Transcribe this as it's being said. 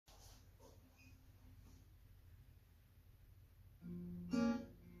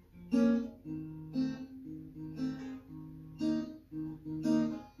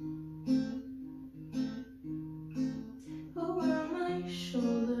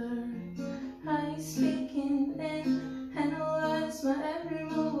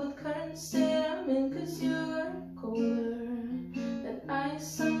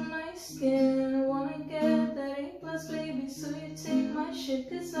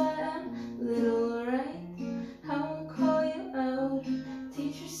why I'm a little right. I won't call you out.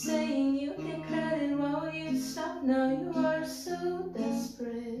 Teacher saying you get credit, why would you stop now? You are so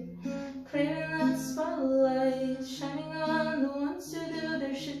desperate, craving that spotlight, shining on the ones who do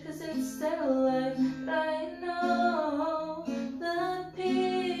their shit cause it's their life. But I know the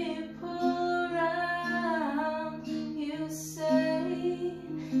people around you say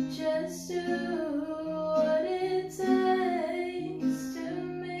just do what it takes to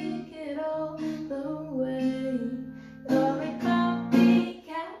make it all the way. You're a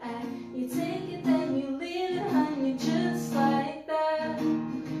copycat, you take it then you leave it, honey, just like that.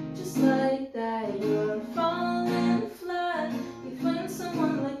 Just like that, you're falling flat. You find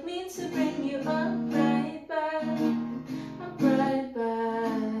someone like me to bring you up right back, up right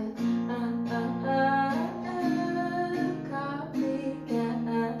back.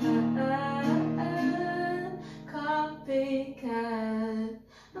 Copycat, copycat.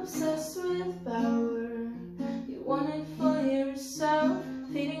 Obsessed with power, you want it for yourself,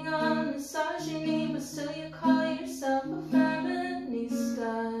 feeding on misogyny, but still you call yourself a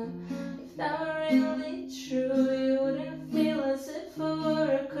feminista. If that were really true, you wouldn't feel as if it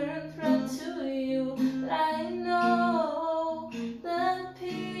were a current threat to you. But I know the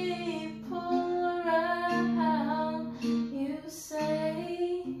people around you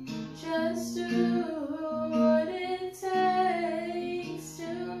say just do what it takes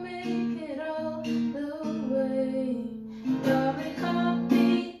to make it all the way. You're a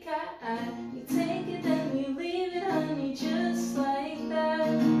copycat, you take it then you leave it, honey, just like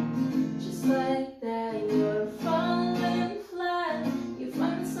that. Just like that, you're falling flat. You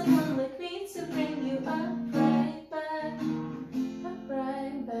find someone like me to bring you up right back, up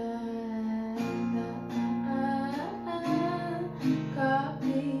right back.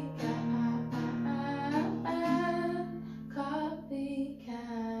 Copycat,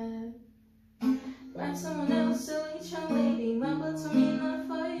 copycat. Find someone else, silly chunk.